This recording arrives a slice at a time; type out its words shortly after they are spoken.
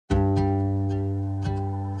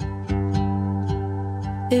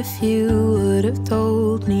If you would have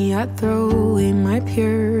told me I'd throw away my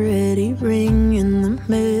purity ring in the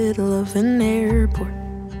middle of an airport,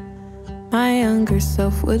 my younger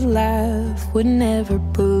self would laugh, would never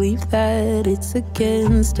believe that it's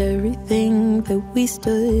against everything that we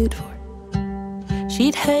stood for.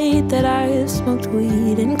 She'd hate that I've smoked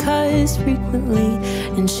weed and cussed frequently,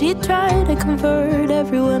 and she'd try to convert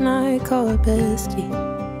everyone I call a bestie.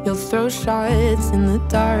 You'll throw shots in the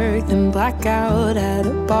dark, then black out at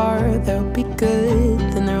a bar. There'll be good,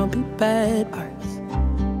 then there'll be bad parts.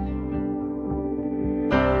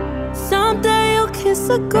 Someday you'll kiss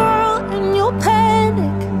a girl and you'll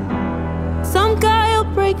panic. Some guy'll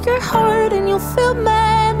break your heart and you'll feel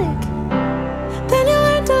manic. Then you'll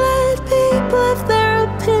learn to let people have their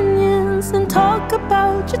opinions and talk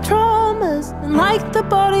about your traumas and like the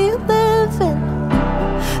body you live in.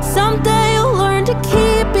 Someday you'll learn to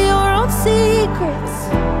keep your own secrets.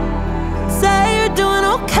 Say you're doing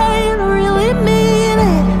okay and really mean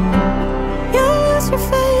it. You'll lose your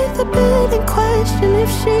faith a bit and question if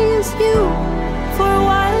she is you. For a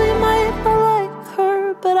while you might not like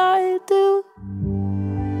her, but I do.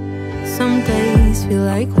 Some days feel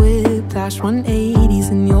like whiplash 180s,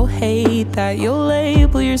 and you'll hate that you'll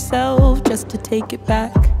label yourself just to take it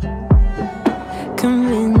back.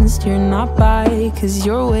 Convinced you're not bi, cause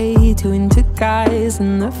you're way too into guys,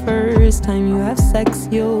 and the first time you have sex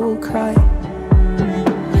you'll cry.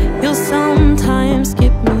 You'll sometimes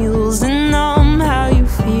skip meals and numb how you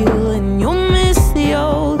feel, and you'll miss the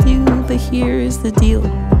old you, but here's the deal.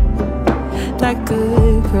 That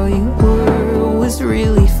good girl you were was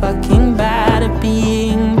really fucking bad at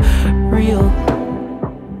being real.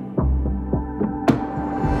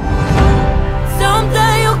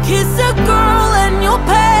 Someday you'll kiss a girl and you'll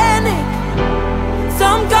panic.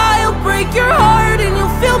 Some guy'll break your heart and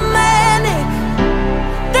you'll feel manic.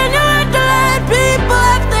 Then you'll learn to let people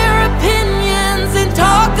have their opinions and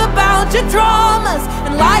talk about your traumas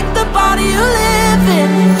and like the body you live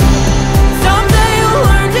in. Someday you'll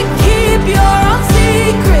learn to keep your own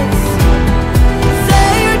secrets. Say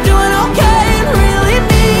you're doing okay and really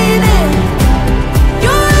mean it.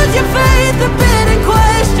 You'll lose your faith a bit and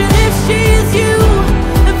question if she's you.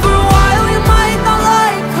 And for a while you might not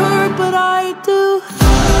like her, but I do.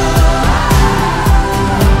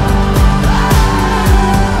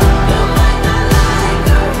 You might not like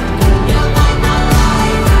her. You might not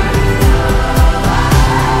like her.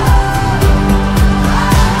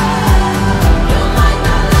 You might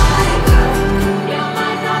not like her. You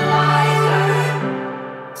might not like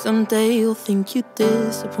her. Someday you'll think you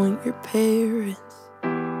disappoint your parents,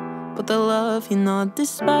 but they'll love you not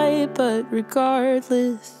despite, but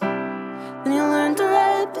regardless. Then you'll learn to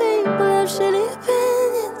let people have shitty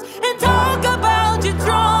opinions and talk about your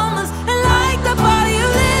trauma.